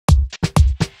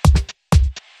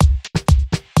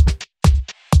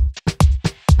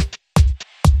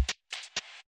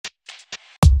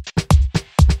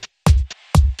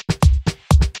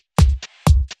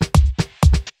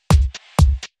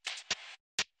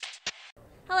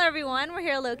Hello, everyone. We're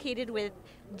here located with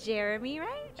Jeremy,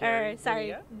 right? Jerry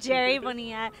Sorry, Bonilla. Jerry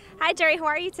Bonilla. Hi, Jerry. How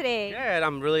are you today? Good.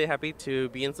 I'm really happy to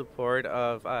be in support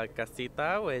of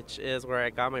Casita, which is where I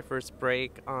got my first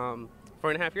break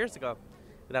 4.5 years ago.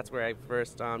 That's where I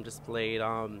first displayed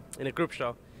in a group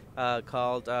show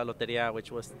called Loteria,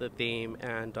 which was the theme,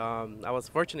 and I was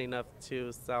fortunate enough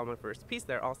to sell my first piece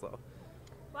there also.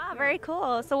 Wow, very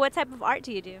cool. So, what type of art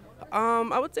do you do?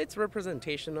 I would say it's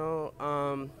representational.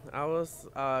 I was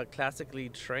classically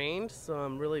trained, so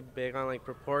I'm really big on like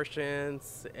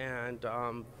proportions and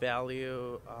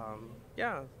value.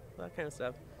 Yeah, that kind of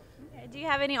stuff. Okay. Do you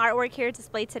have any artwork here to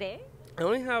display today? I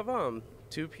only have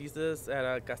two pieces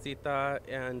at Casita,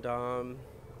 and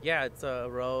yeah, it's a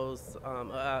rose.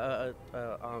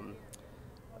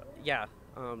 Yeah,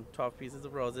 12 pieces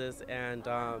of roses and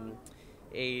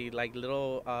a like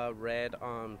little red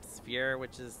sphere,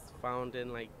 which is found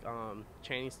in like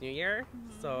Chinese New Year.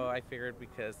 So I figured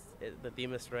because the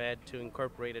theme is red, to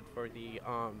incorporate it for the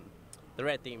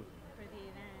red theme. For the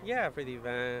event. Yeah, for the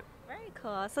event. Very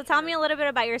cool. So, tell me a little bit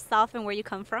about yourself and where you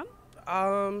come from.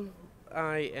 Um,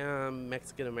 I am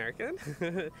Mexican American.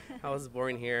 I was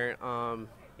born here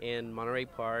in Monterey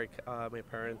Park. My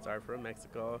parents are from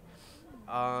Mexico.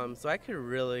 So I could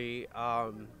really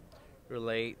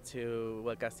relate to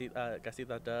what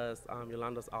Casita does.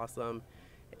 Yolanda's awesome.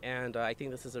 And I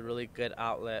think this is a really good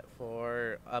outlet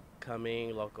for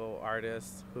upcoming local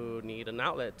artists who need an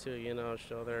outlet to,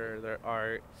 show their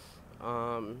art.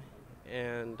 Um,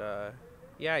 and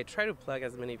yeah, I try to plug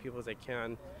as many people as I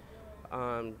can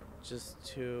just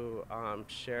to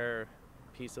share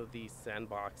a piece of the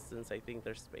sandbox, since I think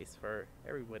there's space for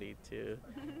everybody to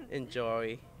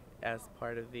enjoy as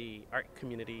part of the art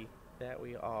community that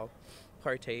we all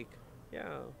partake.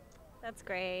 Yeah. That's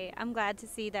great. I'm glad to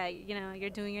see that you're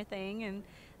doing your thing, and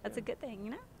that's a good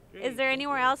thing. Great, Is there thank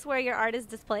anywhere you. else where your art is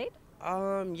displayed?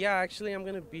 Yeah, actually, I'm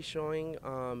gonna be showing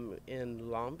in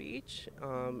Long Beach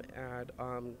at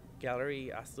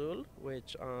Gallery Azul,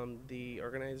 which the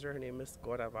organizer, her name is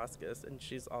Cora Vasquez, and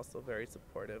she's also very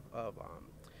supportive of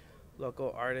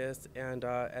local artists. And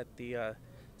at the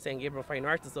San Gabriel Fine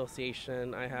Arts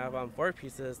Association, I have 4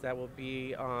 pieces that will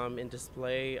be in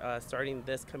display starting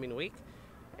this coming week.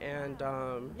 And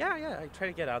yeah, I try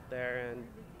to get out there and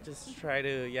just try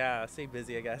to, yeah, stay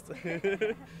busy, I guess.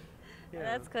 Yeah.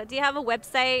 That's good. Do you have a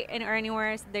website or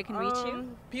anywhere so they can reach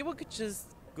you? People could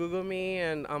just Google me,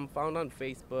 and I'm found on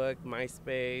Facebook,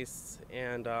 MySpace,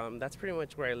 and that's pretty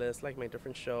much where I list like my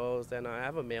different shows. And I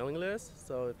have a mailing list,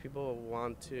 so if people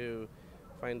want to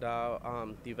find out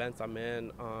the events I'm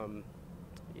in,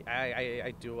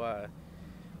 I do a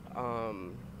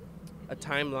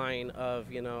timeline of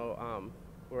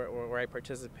where I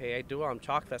participate. I do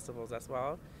chalk festivals as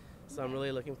well. So I'm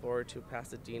really looking forward to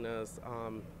Pasadena's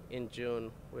in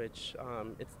June, which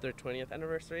it's their 20th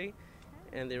anniversary,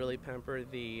 and they really pamper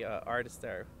the artists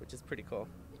there, which is pretty cool.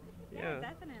 Yeah,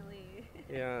 definitely.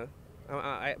 Yeah.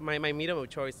 My medium of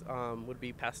choice would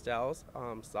be pastels,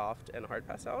 soft and hard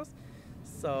pastels.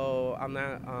 So I'm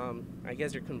not, I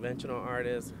guess, your conventional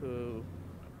artist who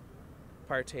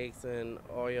partakes in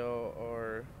oil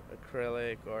or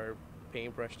acrylic or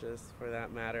paintbrushes, for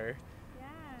that matter.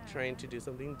 Trying to do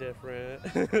something different.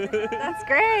 That's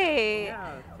great.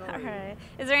 Yeah, totally. All right.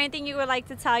 Is there anything you would like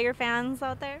to tell your fans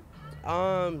out there?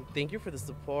 Thank you for the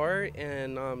support,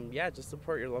 and yeah, just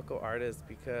support your local artists,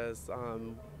 because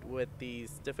with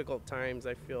these difficult times,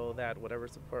 I feel that whatever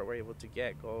support we're able to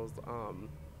get goes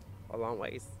a long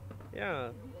ways.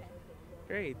 Yeah.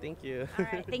 Great, thank you. All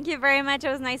right. Thank you very much. It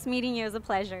was nice meeting you. It was a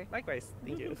pleasure. Likewise,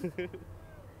 thank you.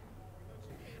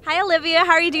 Hi, Olivia.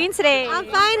 How are you doing today? I'm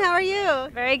fine. How are you?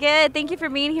 Very good. Thank you for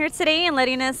being here today and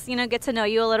letting us, get to know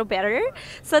you a little better.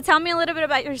 So tell me a little bit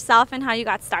about yourself and how you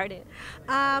got started.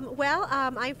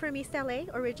 I'm from East LA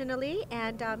originally,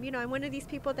 and I'm one of these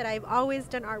people that I've always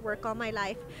done artwork all my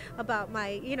life about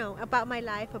my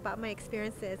life, about my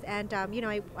experiences. And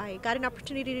I got an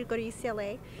opportunity to go to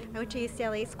UCLA. I went to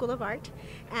UCLA School of Art,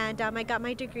 and I got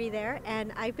my degree there.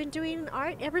 And I've been doing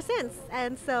art ever since.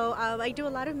 And so I do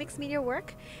a lot of mixed media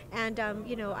work. And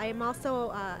I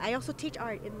also teach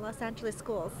art in Los Angeles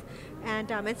schools, and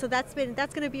so that's going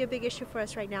to be a big issue for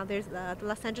us right now. There's the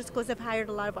Los Angeles schools have hired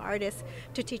a lot of artists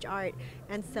to teach art,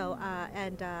 and so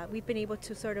we've been able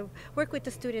to sort of work with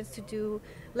the students to do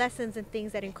lessons and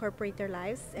things that incorporate their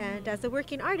lives. And as a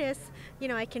working artist,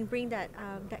 I can bring that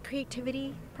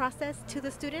creativity process to the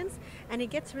students, and it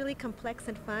gets really complex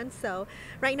and fun. So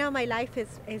right now my life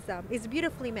is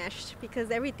beautifully meshed,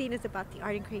 because everything is about the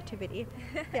art and creativity.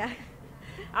 Yeah.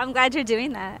 I'm glad you're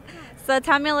doing that. So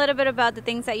tell me a little bit about the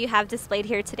things that you have displayed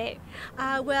here today.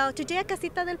 Well, today at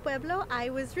Casita del Pueblo, I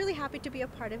was really happy to be a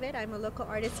part of it. I'm a local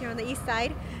artist here on the east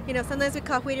side. You know, sometimes we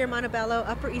call Whittier Montebello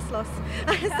Upper East Los.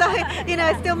 So, you know,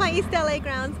 it's still my East LA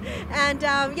grounds. And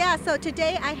yeah, so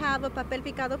today I have a papel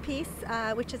picado piece,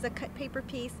 which is a cut paper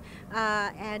piece,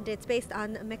 and it's based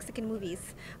on Mexican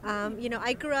movies. You know,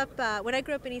 when I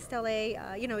grew up in East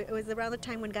LA, you know, it was around the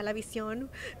time when Galavisión,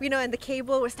 you know, and the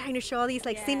cable was starting to show all these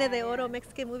like Cine de Oro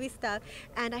Mexican movie stuff.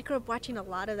 And I grew up watching a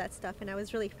lot of that stuff, and I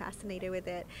was really fascinated with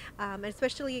it, and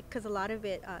especially because a lot of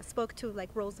it spoke to like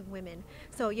roles of women.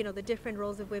 So, you know, the different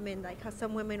roles of women, like how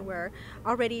some women were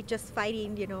already just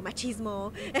fighting, you know,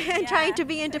 machismo and trying to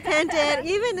be independent.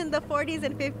 Even in the 40s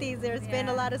and 50s, there's been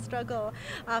a lot of struggle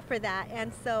for that.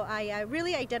 And so I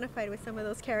really identified with some of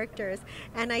those characters,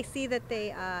 and I see that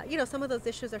they, you know, some of those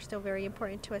issues are still very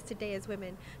important to us today as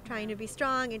women, trying to be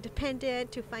strong,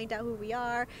 independent, to find out who we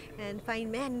are, and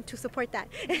find men to support that.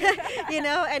 You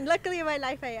know, and luckily in my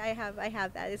life I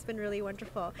have that. It's been really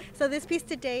wonderful. So this piece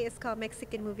today is called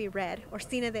Mexican Movie Red, or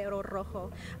Cine de Oro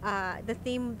Rojo. The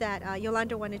theme that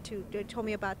Yolanda told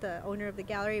me about, the owner of the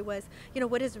gallery, was, you know,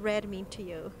 what does red mean to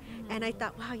you? And I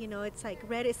thought, wow, you know, it's like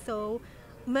red is so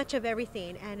much of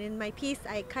everything. And in my piece,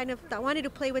 I wanted to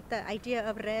play with the idea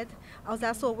of red. I was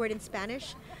also a word in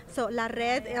Spanish. So la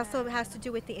red also has to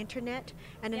do with the internet,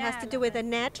 and it has to do with the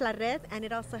net, la red, and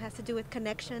it also has to do with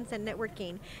connections and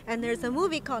networking. And there's a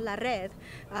movie called La Red,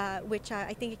 which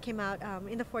I think it came out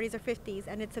in the 40s or 50s,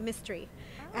 and it's a mystery.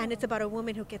 And it's about a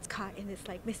woman who gets caught in this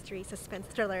like mystery suspense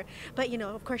thriller. But, you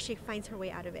know, of course she finds her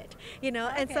way out of it, you know.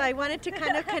 And so I wanted to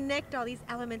kind of connect all these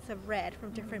elements of red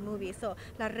from different movies. So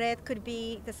La Red could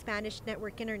be the Spanish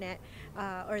network internet,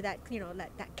 or that, you know,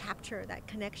 that capture, that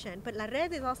connection. But La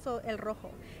Red is also El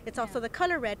Rojo. It's also the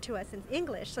color red to us in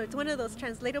English. So it's one of those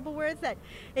translatable words that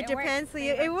it depends.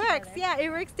 It works. Yeah, it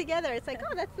works together. It's like,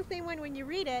 oh, that's the same one when you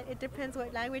read it. It depends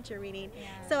what language you're reading.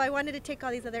 So I wanted to take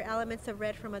all these other elements of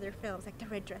red from other films, like the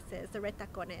red dresses, the red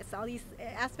tacones, all these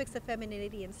aspects of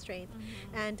femininity and strength.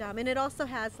 And it also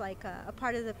has like a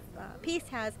part of the piece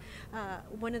has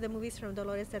one of the movies from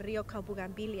Dolores del Rio called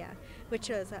Bugambilia, which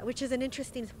is an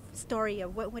interesting story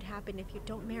of what would happen if you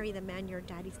don't marry the man your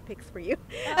daddy picks for you.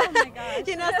 Oh my gosh.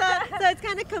 You know, so it's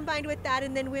kind of combined with that,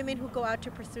 and then women who go out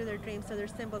to pursue their dreams, so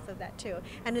there's symbols of that too.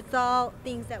 And it's all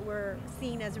things that were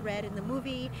seen as red in the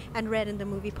movie and red in the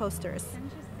movie posters.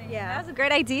 Interesting. Yeah. That was a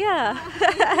great idea.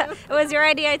 It was your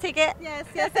idea, I take it? Yes,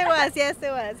 it was. Yes,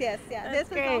 it was. Yes, yeah. That's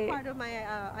This was all great. part of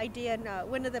my idea, and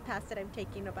one of the paths that I'm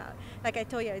taking about. Like I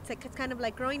told you, it's kind of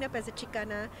like growing up as a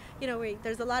Chicana. You know,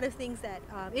 there's a lot of things that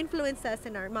influence us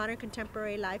in our modern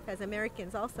contemporary life as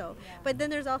Americans also. But then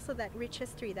there's also that rich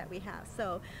history that we have.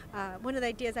 So one of the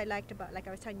ideas I liked about, like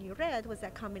I was telling you, red, was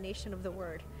that combination of the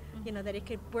word. You know, that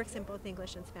it works in both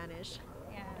English and Spanish.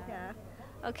 Yeah.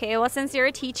 Okay, well, since you're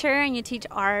a teacher and you teach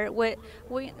art, what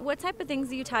type of things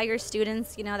do you tell your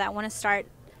students, you know, that want to start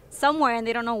somewhere and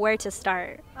they don't know where to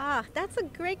start? That's a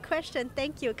great question.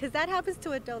 Thank you, because that happens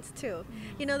to adults too.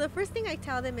 You know, the first thing I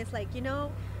tell them is like, you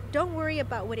know, don't worry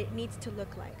about what it needs to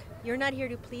look like. You're not here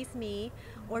to please me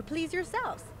or please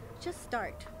yourselves. Just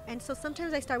start. And so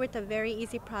sometimes I start with a very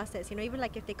easy process. You know, even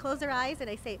like if they close their eyes and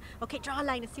I say, okay, draw a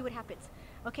line and see what happens.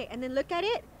 Okay, and then look at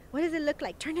it. What does it look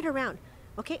like? Turn it around.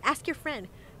 Okay, ask your friend.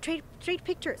 Trade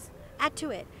pictures. Add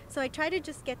to it. So I try to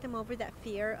just get them over that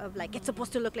fear of like, it's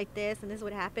supposed to look like this and this is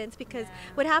what happens, because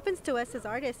what happens to us as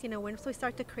artists, you know, once we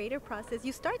start the creative process,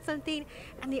 you start something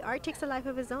and the art takes a life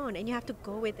of its own and you have to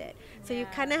go with it. So you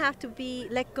kind of have to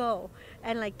let go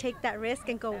and like take that risk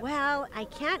and go, well, I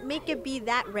can't make it be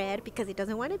that red because it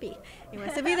doesn't want to be. It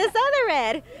wants to be this other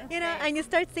red, you know, and you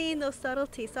start seeing those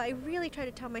subtleties. So I really try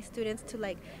to tell my students to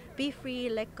like be free,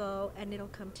 let go, and it'll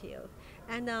come to you.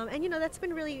 And you know, that's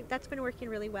been working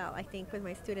really well, I think, with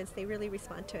my students. They really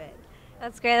respond to it.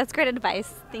 That's great. That's great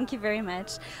advice. Thank you very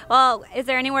much. Well, is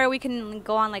there anywhere we can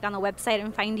go on, like on the website,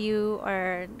 and find you,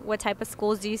 or what type of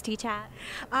schools do you teach at?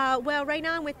 Well, right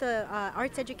now I'm with the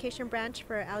arts education branch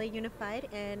for LA Unified,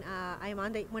 and I'm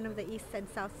on one of the east and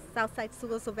south side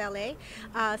schools of LA.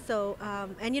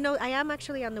 And you know, I am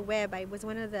actually on the web. I was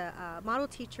one of the model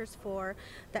teachers for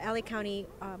the LA County.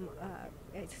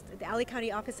 The LA County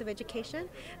Office of Education.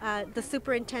 The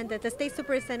state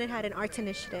superintendent had an arts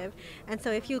initiative, and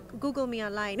so if you Google me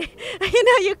online, you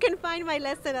know, you can find my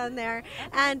lesson on there.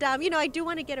 And you know, I do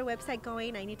want to get a website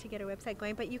going. I need to get a website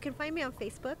going, but you can find me on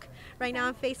Facebook. Right now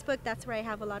on Facebook, that's where I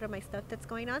have a lot of my stuff that's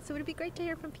going on. So it would be great to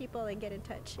hear from people and get in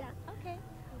touch. Yeah. Okay.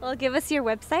 Well, give us your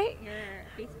website, your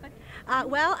Facebook.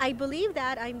 Well, I believe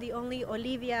that I'm the only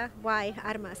Olivia Y.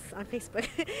 Armas on Facebook.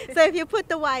 So if you put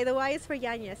the Y is for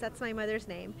Yañez. That's my mother's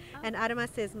name, and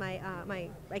Armas is I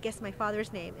guess my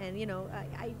father's name. And you know,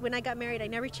 when I got married, I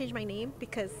never changed my name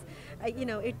because, you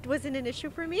know, it wasn't an issue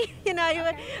for me. You know,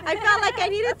 I felt like I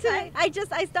needed to.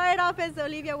 I started off as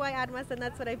Olivia Y. Armas, and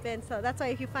that's what I've been. So that's why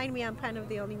if you find me, I'm kind of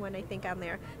the only one I think on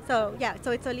there. So yeah,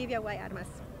 so it's Olivia Y. Armas.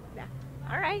 Yeah.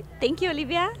 All right. Thank you,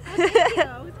 Olivia. Oh, thank you.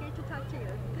 It was great to talk to you.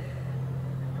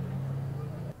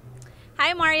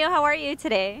 Hi, Mario. How are you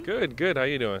today? Good, good. How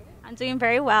you doing? I'm doing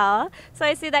very well. So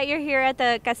I see that you're here at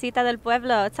the Casita del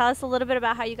Pueblo. Tell us a little bit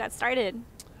about how you got started.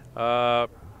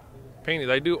 Paintings.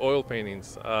 I do oil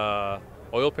paintings.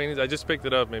 Oil paintings. I just picked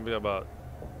it up maybe about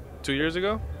 2 years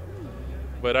ago.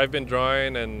 But I've been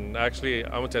drawing, and actually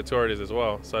I'm a tattoo artist as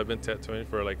well. So I've been tattooing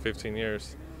for like 15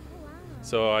 years.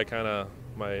 So I kind of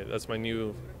that's my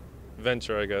new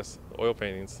venture, I guess. Oil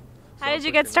paintings. So How did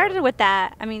you get started with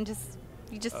that? I mean,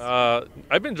 you just.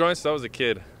 I've been drawing since I was a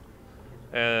kid.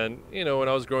 And, you know, when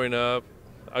I was growing up,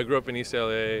 I grew up in East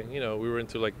LA. You know, we were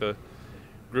into like the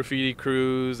graffiti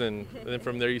crews, and then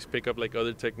from there you pick up like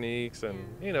other techniques, and,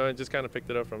 you know, I just kind of picked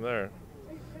it up from there.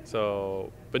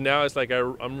 So, but now it's like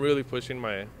I'm really pushing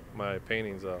my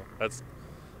paintings. That's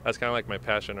kind of like my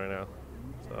passion right now.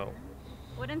 So.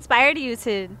 What inspired you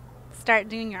to start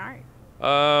doing your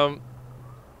art?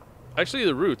 Actually,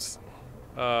 the roots.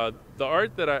 The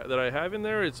art that I have in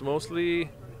there, it's mostly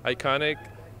iconic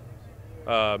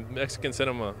Mexican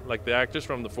cinema, like the actors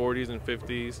from the 40s and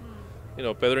 50s. You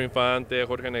know, Pedro Infante,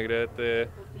 Jorge Negrete,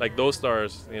 like those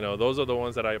stars. You know, those are the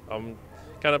ones that I'm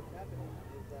kind of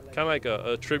like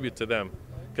a tribute to them,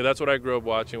 because that's what I grew up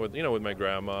watching with, you know, with my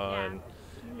grandma.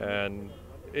 And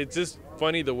it's just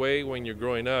funny the way when you're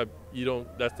growing up,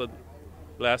 that's the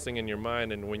last thing in your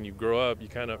mind, and when you grow up, you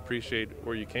kind of appreciate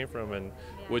where you came from and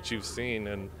what you've seen,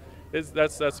 and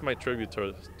that's my tribute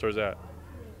towards that.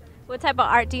 What type of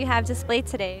art do you have displayed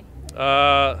today?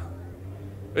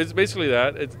 It's basically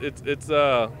that. It's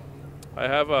I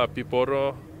have a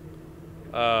piporro.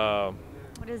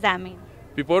 What does that mean?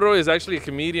 Piporro is actually a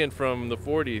comedian from the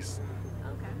 40s.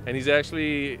 Okay. And he's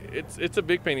actually it's a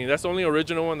big painting. That's the only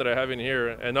original one that I have in here,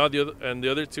 and the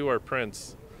other two are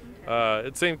prints.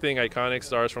 It's same thing, iconic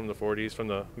stars from the 40s, from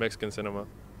the Mexican cinema.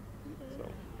 So.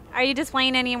 Are you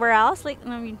displaying anywhere else, like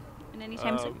in any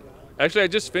time soon? Actually, I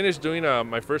just finished doing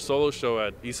my first solo show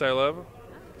at East I Love.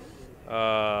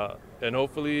 And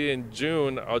hopefully in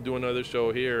June, I'll do another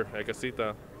show here at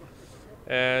Casita.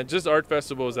 And just art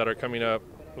festivals that are coming up,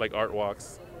 like art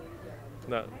walks.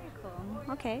 Very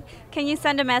cool. Okay. Can you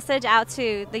send a message out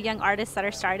to the young artists that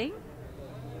are starting?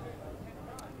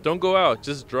 Don't go out,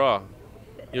 just draw.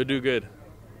 You'll do good.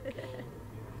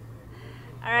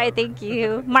 All right, thank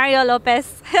you. Mario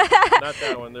Lopez. Not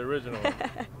that one, the original one.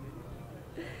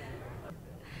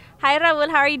 Hi, Raul.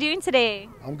 How are you doing today?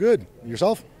 I'm good.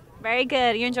 Yourself? Very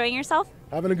good. You enjoying yourself?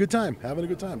 Having a good time. Having a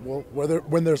good time. Well,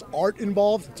 when there's art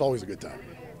involved, it's always a good time.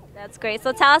 That's great.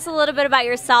 So tell us a little bit about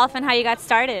yourself and how you got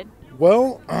started.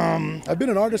 Well, I've been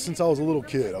an artist since I was a little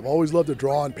kid. I've always loved to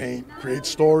draw and paint, create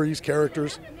stories,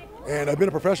 characters, and I've been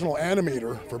a professional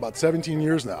animator for about 17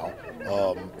 years now.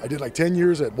 I did like 10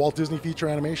 years at Walt Disney Feature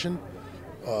Animation.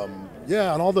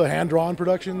 Yeah, and all the hand-drawn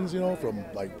productions, you know, from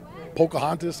like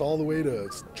Pocahontas all the way to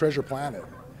Treasure Planet.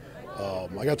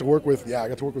 I got to work with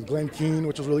Glenn Keane,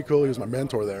 which was really cool. He was my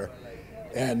mentor there.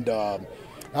 And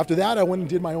after that, I went and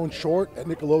did my own short at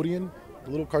Nickelodeon, a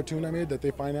little cartoon I made that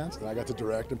they financed, and I got to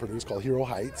direct and produce, called Hero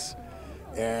Heights.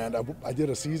 And I did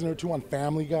a season or two on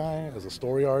Family Guy as a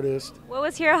story artist. What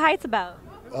was Hero Heights about?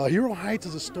 Hero Heights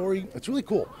is a story, it's really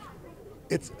cool.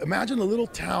 Imagine a little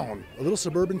town, a little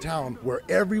suburban town where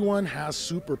everyone has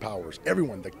superpowers.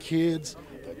 Everyone, the kids,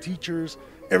 the teachers,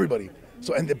 everybody.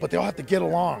 But they all have to get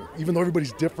along, even though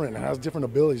everybody's different and has different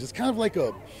abilities. It's kind of like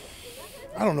a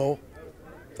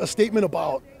statement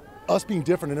about us being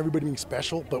different and everybody being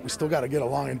special, but we still got to get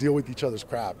along and deal with each other's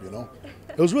crap, you know?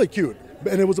 It was really cute.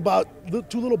 And it was about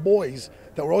two little boys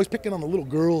that were always picking on the little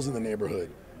girls in the neighborhood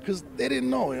because they didn't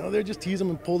know, you know? They'd just tease them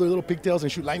and pull their little pigtails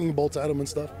and shoot lightning bolts at them and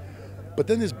stuff. But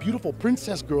then this beautiful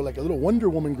princess girl, like a little Wonder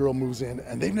Woman girl, moves in,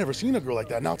 and they've never seen a girl like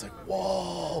that. Now it's like,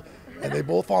 whoa! And they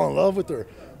both fall in love with her.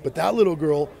 But that little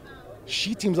girl,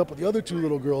 she teams up with the other two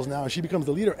little girls now, and she becomes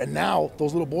the leader. And now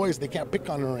those little boys, they can't pick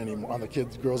on her anymore, on the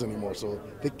girls anymore. So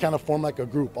they kind of form like a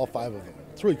group, all five of them.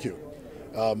 It's really cute.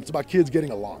 It's about kids getting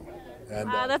along. And,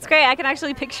 wow, that's great. I can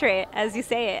actually picture it as you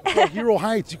say it. Yeah, Hero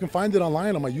Heights. You can find it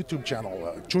online on my YouTube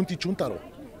channel, Chunti Chuntaro.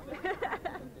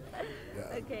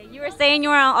 Okay, you were saying you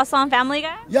were also on Family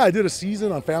Guy? Yeah, I did a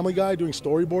season on Family Guy doing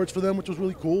storyboards for them, which was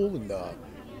really cool. And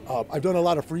I've done a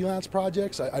lot of freelance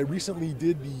projects. I recently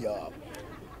did the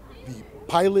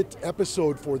pilot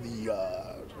episode for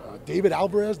the David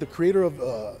Alvarez, the creator of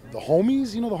the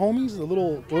Homies. You know the Homies, the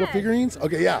little figurines.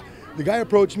 Okay, yeah. The guy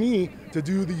approached me to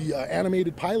do the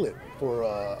animated pilot for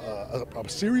a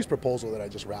series proposal that I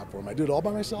just wrapped for him. I did it all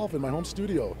by myself in my home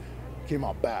studio. Came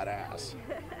out badass.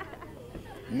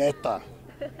 Neta.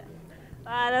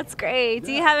 Wow, that's great. Yeah.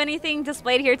 Do you have anything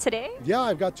displayed here today? Yeah,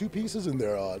 I've got 2 pieces in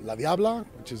there. La Diabla,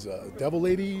 which is a devil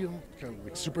lady, kind of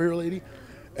like superhero lady.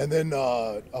 And then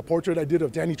a portrait I did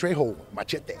of Danny Trejo,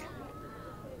 Machete.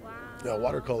 Wow. Yeah,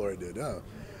 watercolor I did, yeah.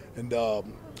 And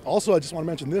also, I just want to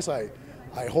mention this. I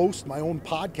host my own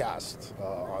podcast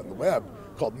on the web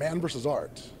called Man vs.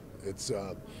 Art. It's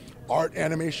art,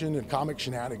 animation, and comic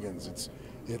shenanigans.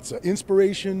 It's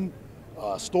inspiration,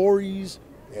 stories,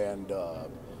 and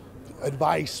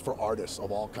advice for artists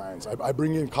of all kinds. I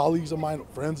bring in colleagues of mine,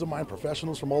 friends of mine,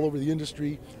 professionals from all over the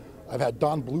industry. I've had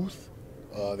Don Bluth,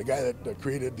 the guy that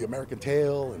created The American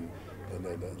Tale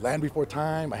and Land Before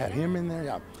Time. I had him in there.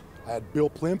 Yeah. I had Bill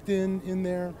Plimpton in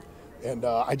there. And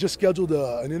I just scheduled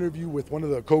an interview with one of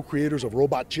the co-creators of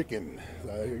Robot Chicken.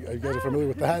 You guys are familiar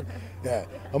with that? Yeah,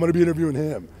 I'm going to be interviewing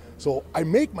him. So I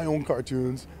make my own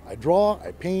cartoons. I draw,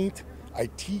 I paint, I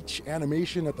teach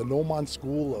animation at the Nomon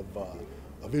School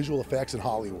of Visual Effects in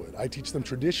Hollywood. I teach them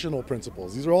traditional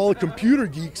principles. These are all computer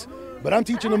geeks, but I'm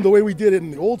teaching them the way we did it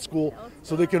in the old school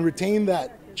so they can retain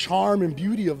that charm and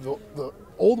beauty of the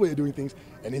old way of doing things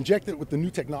and inject it with the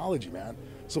new technology, man.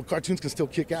 So cartoons can still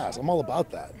kick ass. I'm all about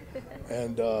that.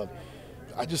 And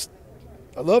I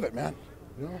love it, man.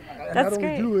 You know, I not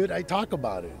only do it, I talk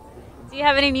about it. Do you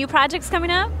have any new projects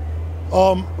coming up?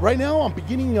 Right now I'm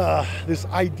beginning this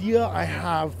idea I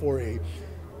have for a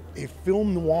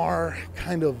film noir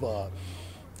kind of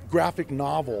graphic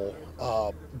novel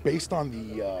based on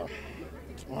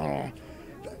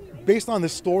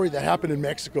this story that happened in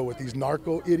Mexico with these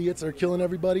narco idiots that are killing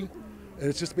everybody. And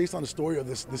it's just based on the story of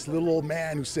this little old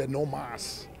man who said no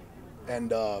mas.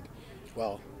 And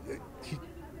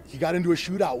he got into a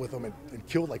shootout with them and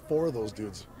killed like 4 of those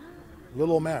dudes.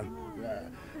 Little old man. Yeah.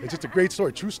 It's just a great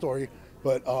story, true story.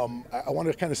 But I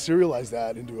want to kind of serialize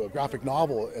that into a graphic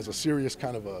novel as a serious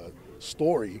kind of a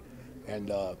story.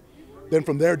 And then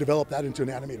from there, develop that into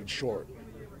an animated short.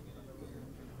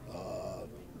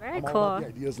 Very cool. I'm all about the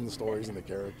ideas and the stories and the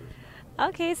characters.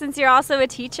 Okay, since you're also a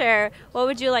teacher, what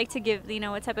would you like to give,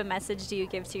 what type of message do you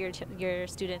give to your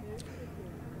student?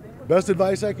 Best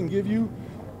advice I can give you,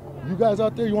 you guys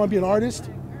out there, you want to be an artist?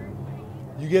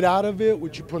 You get out of it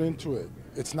what you put into it.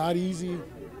 It's not easy.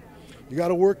 You got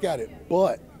to work at it.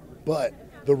 But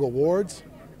the rewards,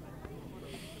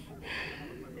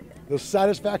 the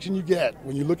satisfaction you get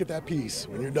when you look at that piece,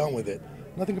 when you're done with it,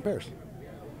 nothing compares.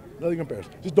 Nothing compares.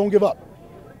 Just don't give up.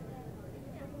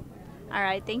 All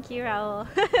right, thank you, Raul.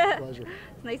 Pleasure.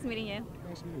 It's nice meeting you.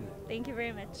 Nice meeting you. Thank you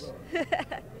very much.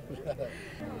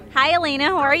 Hi, Elena.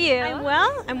 How are you? I'm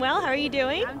well. How are you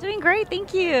doing? I'm doing great,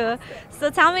 thank you. So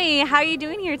tell me, how are you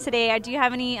doing here today? Do you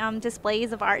have any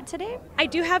displays of art today? I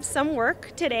do have some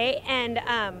work today, and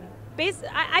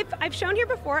I've shown here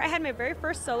before. I had my very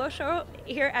first solo show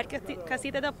here at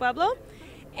Casita del Pueblo,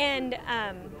 and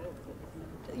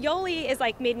Yoli is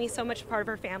made me so much part of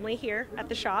her family here at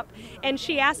the shop, and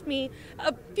she asked me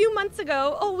a few months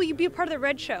ago, oh, will you be a part of the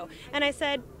Red Show? And I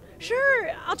said,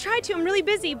 sure, I'll try to. I'm really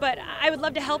busy, but I would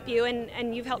love to help you,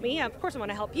 and you've helped me. Of course I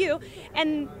want to help you.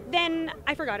 And then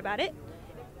I forgot about it,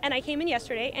 and I came in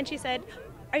yesterday, and she said,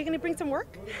 are you going to bring some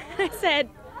work? And I said,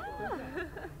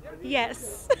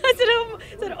 yes. I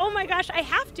said, oh my gosh, I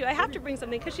have to bring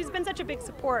something, because she's been such a big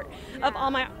support of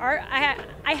all my art.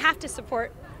 I have to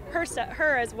support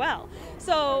her as well.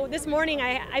 So this morning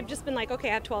I've just been okay,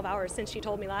 I have 12 hours since she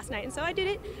told me last night, and so I did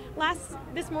it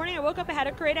this morning. I woke up, I had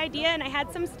a great idea, and I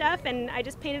had some stuff, and I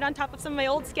just painted on top of some of my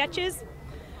old sketches,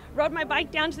 rode my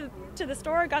bike down to the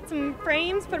store, got some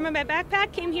frames, put them in my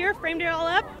backpack, came here, framed it all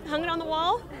up, hung it on the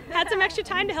wall, had some extra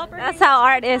time to help her. That's how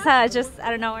art is, huh? Just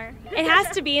out of nowhere. It has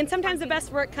to be, and sometimes the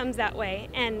best work comes that way,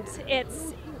 and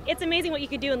it's amazing what you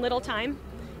could do in little time,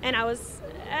 and I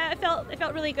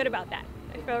felt really good about that.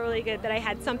 I felt really good that I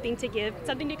had something to give,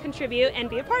 something to contribute and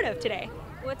be a part of today.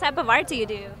 What type of art do you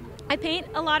do? I paint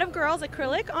a lot of girls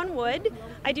acrylic on wood.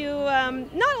 I do,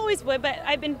 not always wood, but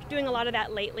I've been doing a lot of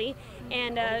that lately.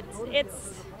 And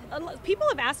people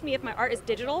have asked me if my art is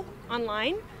digital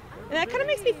online. And that kind of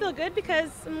makes me feel good,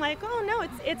 because I'm like, oh no,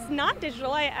 it's not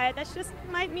digital. That's just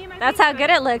me and my That's how good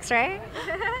it looks, right?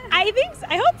 I think so.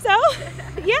 I hope so.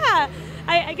 Yeah,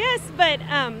 I guess. But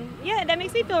yeah, that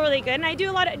makes me feel really good. And I do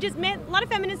a lot of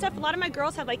feminine stuff. A lot of my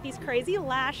girls have these crazy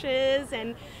lashes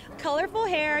and colorful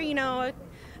hair.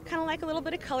 kind of like a little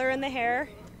bit of color in the hair.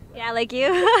 Yeah, like you.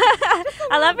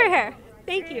 I love her hair.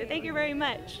 Thank you very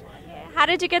much. How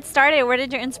did you get started? Where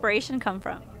did your inspiration come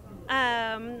from?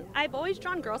 I've always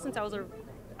drawn girls since I was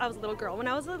a little girl. When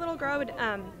I was a little girl,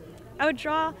 I would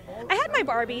draw. I had my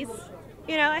Barbies,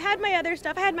 you know, I had my other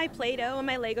stuff. I had my Play-Doh and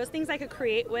my Legos, things I could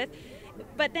create with.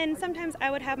 But then sometimes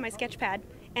I would have my sketch pad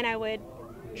and I would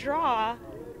draw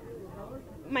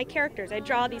my characters. I'd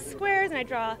draw these squares and I'd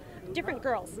draw different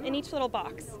girls in each little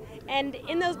box. And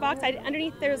in those boxes,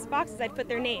 underneath those boxes, I'd put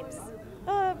their names.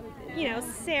 You know,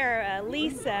 Sarah,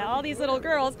 Lisa, all these little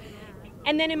girls.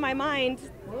 And then in my mind,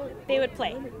 they would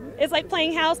play. It's like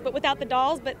playing house, but without the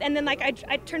dolls. And then like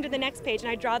I'd turn to the next page and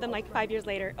I'd draw them like 5 years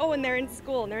later. Oh, and they're in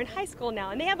school and they're in high school now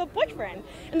and they have a boyfriend.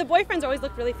 And the boyfriends always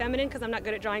look really feminine because I'm not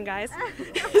good at drawing guys.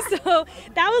 So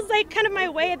that was like kind of my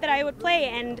way that I would play.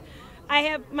 And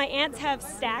my aunts have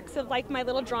stacks of like my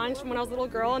little drawings from when I was a little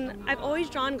girl, and I've always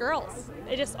drawn girls.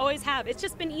 I just always have. It's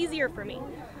just been easier for me.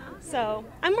 So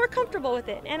I'm more comfortable with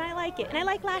it, and I like it, and I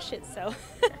like lashes, so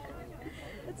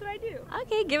that's what I do.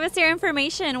 Okay, give us your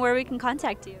information where we can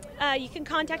contact you. You can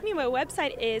contact me. My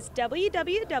website is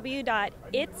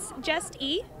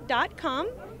www.itsjuste.com,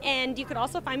 and you could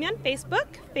also find me on Facebook,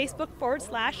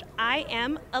 Facebook.com/I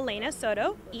am Elena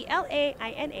Soto,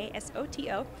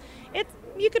 ELAINASOTO.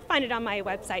 You could find it on my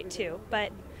website too,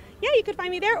 but yeah, you could find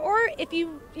me there, or if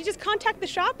you just contact the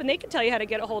shop and they can tell you how to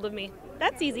get a hold of me.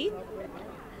 That's easy.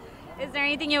 Is there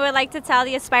anything you would like to tell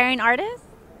the aspiring artists?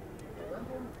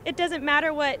 It doesn't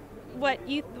matter what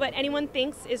anyone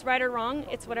thinks is right or wrong.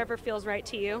 It's whatever feels right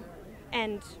to you,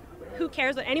 and who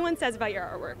cares what anyone says about your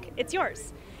artwork? It's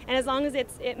yours, and as long as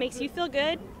it makes you feel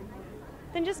good,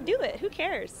 then just do it. Who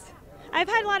cares? I've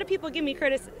had a lot of people give me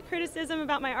criticism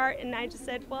about my art, and I just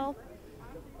said, well,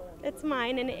 it's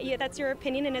mine, and that's your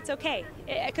opinion, and it's okay,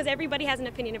 because everybody has an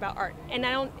opinion about art, and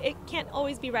it can't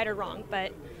always be right or wrong,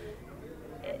 but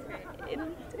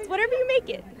it's whatever you make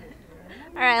it.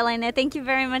 All right, Elena, thank you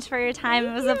very much for your time.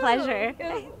 It was a pleasure. It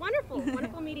was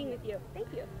wonderful meeting with you.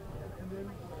 Thank you.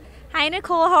 Hi,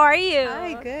 Nicole. How are you?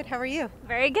 Hi, good. How are you?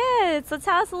 Very good. So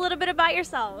tell us a little bit about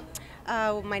yourself.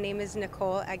 My name is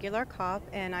Nicole Aguilar-Kopp,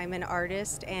 and I'm an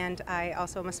artist, and I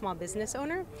also am a small business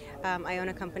owner. I own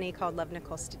a company called Love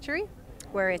Nicole Stitchery,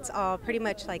 where it's all pretty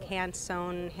much like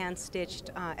hand-sewn, hand-stitched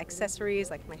accessories,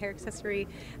 like my hair accessory,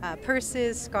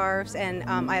 purses, scarves, and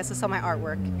I also sell my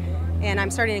artwork. And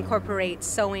I'm starting to incorporate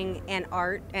sewing and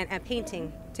art and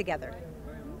painting together.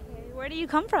 Where do you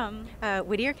come from?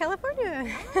 Whittier,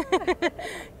 California.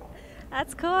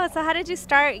 That's cool. So how did you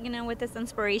start, with this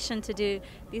inspiration to do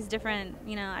these different,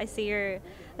 I see your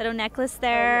little necklace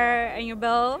there and your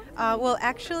bow? Well,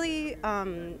 actually,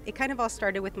 it kind of all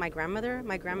started with my grandmother.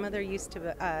 My grandmother used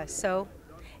to sew,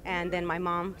 and then my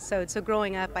mom sewed. So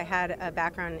growing up, I had a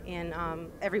background in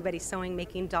everybody sewing,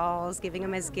 making dolls, giving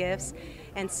them as gifts.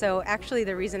 And so actually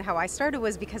the reason how I started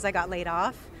was because I got laid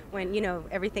off when,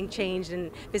 everything changed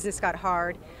and business got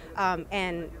hard.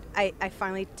 And I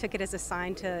finally took it as a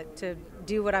sign to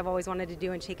do what I've always wanted to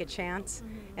do and take a chance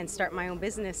and start my own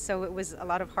business. So it was a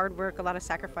lot of hard work, a lot of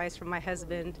sacrifice from my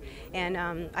husband. And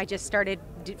I just started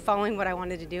following what I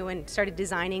wanted to do and started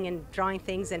designing and drawing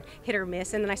things and hit or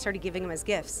miss. And then I started giving them as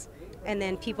gifts. And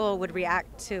then people would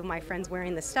react to my friends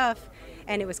wearing the stuff,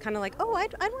 and it was kind of like, oh,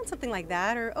 I'd want something like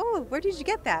that, or oh, where did you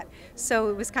get that? So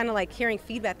it was kind of like hearing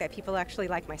feedback that people actually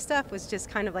like my stuff was just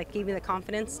kind of like gave me the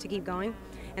confidence to keep going.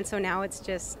 And so now it's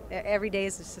just, every day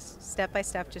is just step by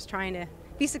step, just trying to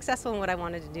be successful in what I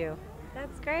wanted to do.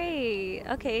 That's great.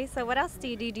 Okay, so what else do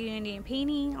you do? Do you do any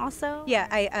painting also? Yeah,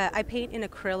 I paint in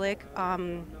acrylic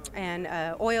and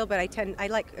oil, but I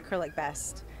like acrylic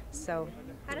best. So.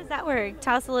 How does that work?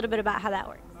 Tell us a little bit about how that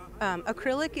works.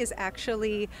 Acrylic is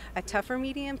actually a tougher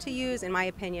medium to use, in my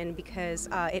opinion, because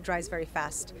it dries very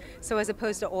fast. So as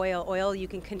opposed to oil you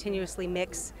can continuously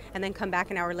mix and then come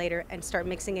back an hour later and start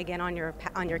mixing again on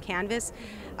your canvas.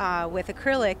 With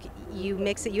acrylic, you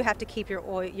mix it. You have to keep your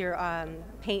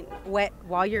paint wet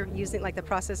while you're using, like the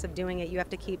process of doing it. You have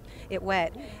to keep it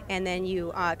wet, and then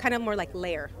you kind of more like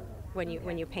layer when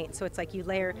you paint. So it's like you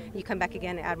layer, you come back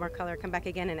again and add more color, come back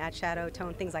again and add shadow,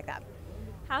 tone, things like that.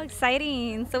 How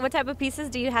exciting. So what type of pieces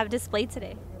do you have displayed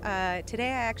today? Today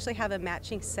I actually have a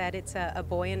matching set. It's a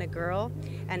boy and a girl,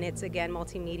 and it's again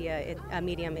multimedia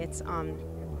medium. It's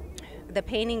the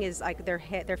painting is like their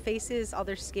head, their faces, all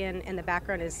their skin, and the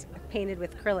background is painted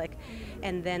with acrylic,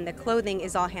 and then the clothing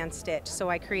is all hand stitched. So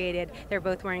I created. They're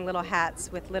both wearing little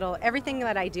hats with little. Everything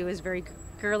that I do is very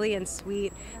girly and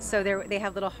sweet. So they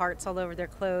have little hearts all over their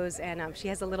clothes, and she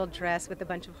has a little dress with a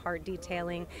bunch of heart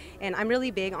detailing. And I'm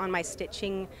really big on my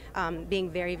stitching being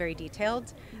very, very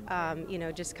detailed. You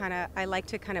know, just kind of, I like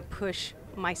to kind of push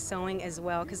my sewing as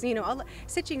well, because you know,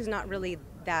 stitching is not really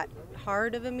that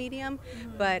hard of a medium,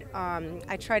 but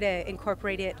I try to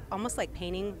incorporate it almost like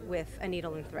painting with a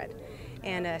needle and thread.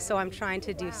 And so I'm trying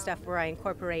to do stuff where I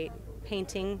incorporate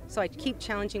painting, so I keep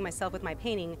challenging myself with my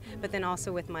painting, but then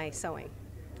also with my sewing.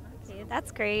 Okay,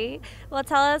 that's great. Well,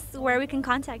 tell us where we can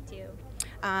contact you.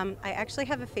 I actually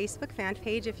have a Facebook fan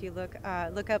page. If you look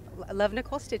up Love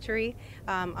Nicole Stitchery.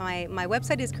 My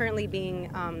website is currently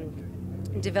being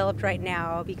developed right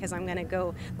now, because I'm going to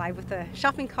go live with a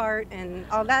shopping cart and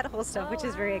all that whole stuff, which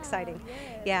is very exciting.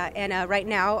 Yeah, and right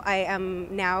now I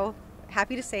am now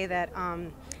happy to say that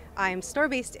I'm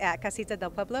store-based at Casita del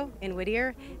Pueblo in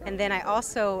Whittier, and then I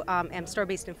also am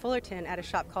store-based in Fullerton at a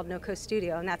shop called No Coast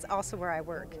Studio, and that's also where I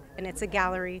work. And it's a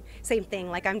gallery, same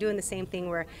thing, like I'm doing the same thing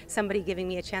where somebody giving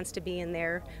me a chance to be in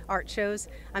their art shows,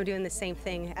 I'm doing the same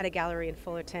thing at a gallery in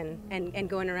Fullerton, and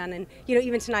going around, and you know,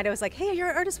 even tonight I was like, hey, you're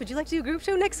an artist, would you like to do a group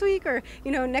show next week, or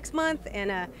you know, next month?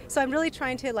 And so I'm really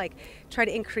trying to try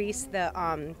to increase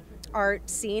the art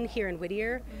scene here in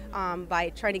Whittier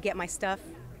by trying to get my stuff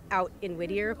out in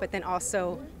Whittier, but then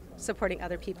also supporting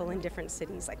other people in different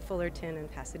cities like Fullerton and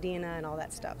Pasadena and all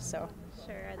that stuff. So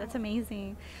sure, that's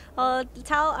amazing. Well,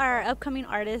 tell our upcoming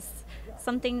artists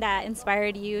something that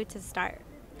inspired you to start.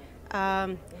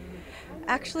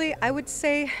 Actually, I would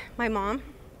say my mom.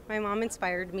 My mom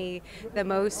inspired me the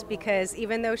most, because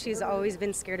even though she's always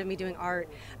been scared of me doing art,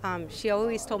 she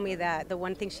always told me that the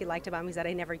one thing she liked about me is that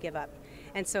I never give up.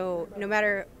 And so no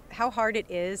matter how hard it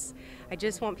is, I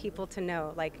just want people to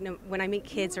know, like, when I meet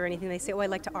kids or anything, they say, oh, I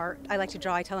like to art, I like to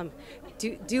draw. I tell them,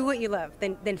 do what you love,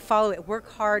 then follow it, work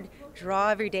hard, draw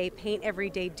every day, paint every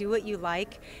day, do what you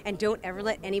like, and don't ever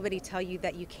let anybody tell you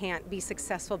that you can't be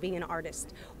successful being an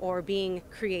artist or being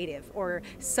creative or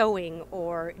sewing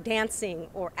or dancing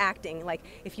or acting. Like,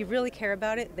 if you really care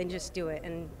about it, then just do it,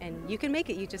 and you can make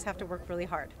it. You just have to work really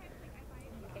hard.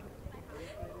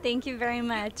 Thank you very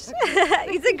much.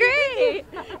 You did great.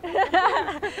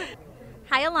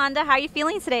 Hi, Yolanda. How are you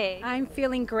feeling today? I'm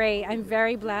feeling great. I'm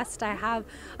very blessed. I have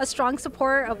a strong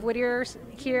support of Whittier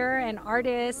here, and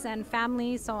artists and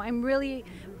family. So I'm really,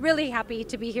 really happy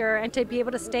to be here and to be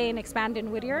able to stay and expand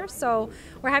in Whittier. So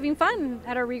we're having fun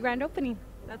at our re-grand opening.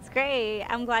 That's great.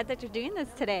 I'm glad that you're doing this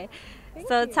today.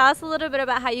 So tell us a little bit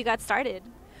about how you got started.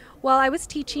 Well, I was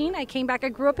teaching. I came back. I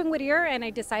grew up in Whittier, and I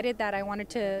decided that I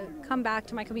wanted to come back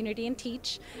to my community and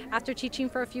teach. After teaching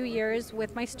for a few years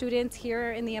with my students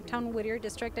here in the Uptown Whittier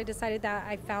district, I decided that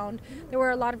I found there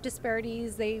were a lot of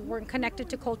disparities. They weren't connected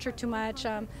to culture too much.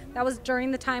 That was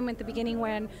during the time at the beginning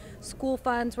when school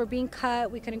funds were being cut.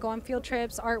 We couldn't go on field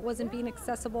trips. Art wasn't being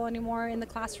accessible anymore in the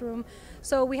classroom.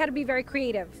 So we had to be very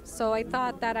creative. So I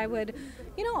thought that I would,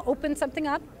 open something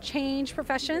up, change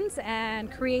professions,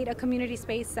 and create a community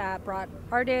space that brought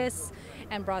artists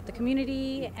and brought the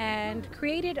community and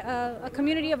created a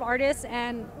community of artists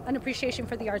and an appreciation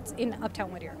for the arts in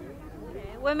Uptown Whittier.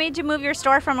 What made you move your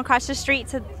store from across the street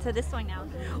to this one now?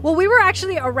 Well, we were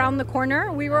actually around the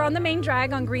corner. We were on the main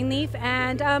drag on Greenleaf,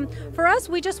 and for us,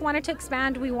 we just wanted to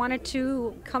expand. We wanted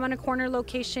to come on a corner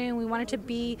location. We wanted to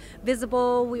be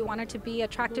visible. We wanted to be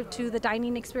attractive to the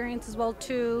dining experience as well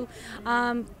too.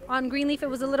 On Greenleaf, it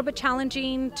was a little bit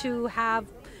challenging to have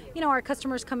our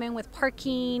customers come in with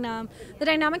parking. The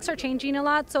dynamics are changing a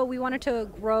lot, so we wanted to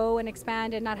grow and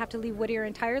expand and not have to leave Whittier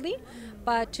entirely,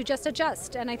 but to just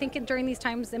adjust. And I think during these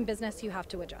times in business, you have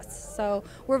to adjust. So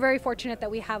we're very fortunate that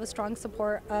we have a strong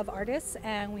support of artists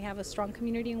and we have a strong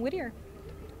community in Whittier.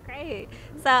 Great.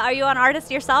 So are you an artist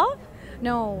yourself?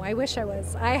 No, I wish I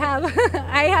was.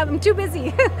 I'm too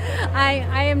busy.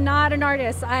 I am not an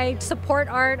artist. I support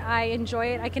art, I enjoy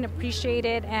it, I can appreciate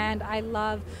it, and I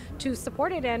love to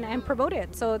support it and promote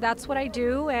it. So that's what I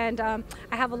do, and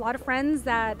I have a lot of friends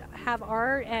that have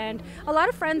art, and a lot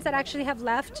of friends that actually have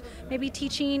left maybe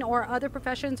teaching or other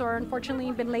professions, or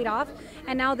unfortunately been laid off,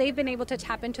 and now they've been able to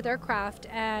tap into their craft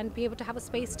and be able to have a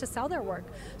space to sell their work.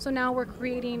 So now we're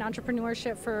creating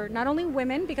entrepreneurship for not only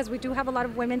women, because we do have a lot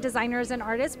of women designers and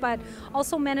artists, but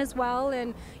also men as well,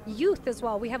 and youth as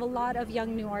well. We have a lot of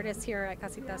young new artists here at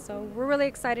Casita, so we're really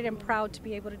excited and proud to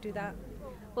be able to do that.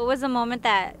 What was the moment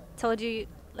that told you,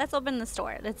 let's open the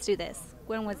store, let's do this?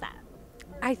 When was that?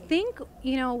 I think,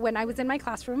 when I was in my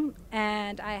classroom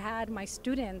and I had my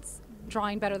students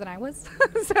drawing better than I was.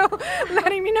 So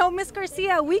letting me know, Miss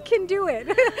Garcia, we can do it.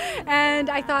 And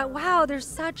I thought, wow, there's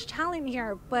such talent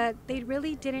here, but they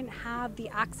really didn't have the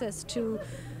access to,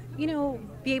 you know,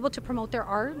 be able to promote their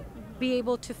art, be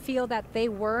able to feel that they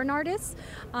were an artist.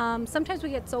 Sometimes we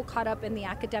get so caught up in the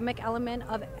academic element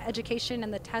of education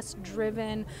and the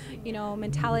test-driven, you know,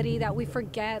 mentality that we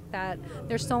forget that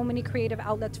there's so many creative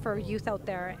outlets for youth out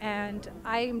there. And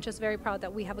I am just very proud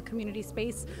that we have a community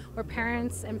space where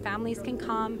parents and families can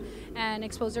come and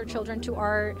expose their children to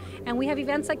art. And we have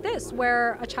events like this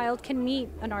where a child can meet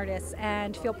an artist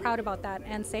and feel proud about that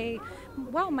and say,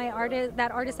 well,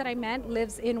 that artist that I met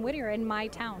lives in Whittier, in my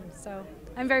town. So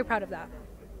I'm very proud of that.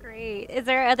 Great. Is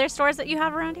there other stores that you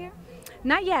have around here?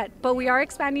 Not yet, but we are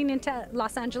expanding into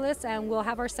Los Angeles, and we'll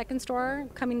have our second store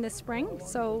coming this spring.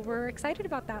 So we're excited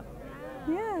about that.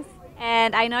 Yes.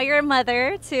 And I know you're a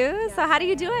mother too. So how do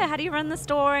you do it? How do you run the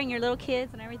store and your little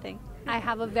kids and everything? I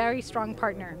have a very strong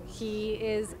partner. He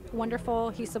is wonderful.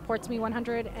 He supports me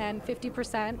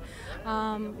 150%.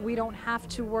 We don't have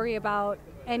to worry about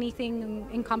anything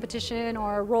in competition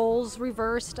or roles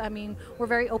reversed. I mean, we're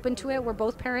very open to it. We're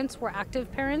both parents. We're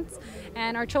active parents.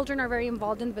 And our children are very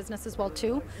involved in the business as well,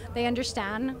 too. They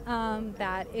understand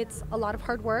that it's a lot of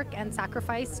hard work and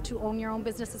sacrifice to own your own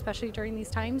business, especially during these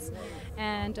times.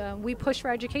 And we push for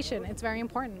education. It's very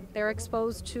important. They're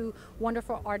exposed to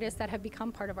wonderful artists that have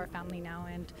become part of our family now.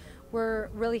 And we're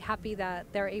really happy that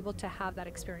they're able to have that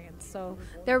experience. So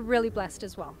they're really blessed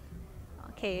as well.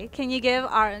 Okay, can you give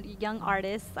our young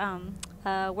artists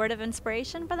a word of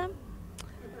inspiration for them?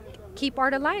 Keep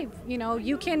art alive. You know,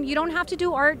 you don't have to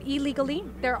do art illegally.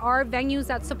 There are venues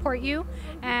that support you,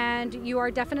 and you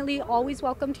are definitely always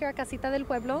welcomed here at Casita del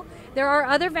Pueblo. There are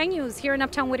other venues here in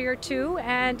Uptown Whittier too,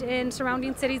 and in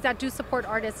surrounding cities that do support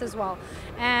artists as well.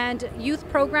 And youth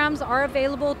programs are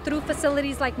available through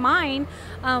facilities like mine.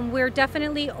 We're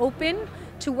definitely open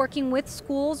to working with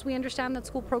schools. We understand that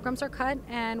school programs are cut,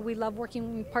 and we love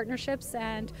working in partnerships,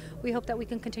 and we hope that we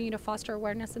can continue to foster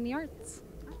awareness in the arts.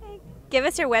 Okay. Give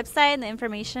us your website and the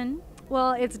information.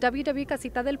 Well, it's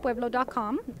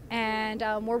www.casitadelpueblo.com, and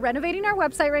we're renovating our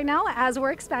website right now as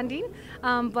we're expanding,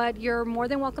 but you're more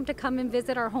than welcome to come and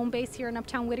visit our home base here in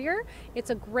Uptown Whittier. It's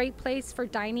a great place for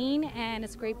dining, and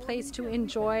it's a great place to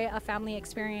enjoy a family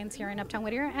experience here in Uptown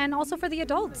Whittier, and also for the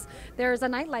adults. There's a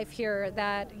nightlife here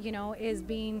that, you know, is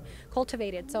being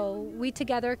cultivated, so we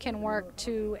together can work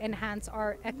to enhance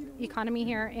our economy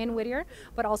here in Whittier,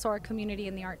 but also our community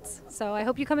in the arts. So I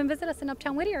hope you come and visit us in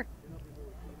Uptown Whittier.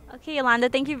 Okay, Yolanda,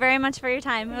 thank you very much for your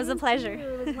time. It was a pleasure.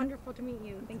 It was wonderful to meet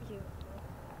you. Thank you.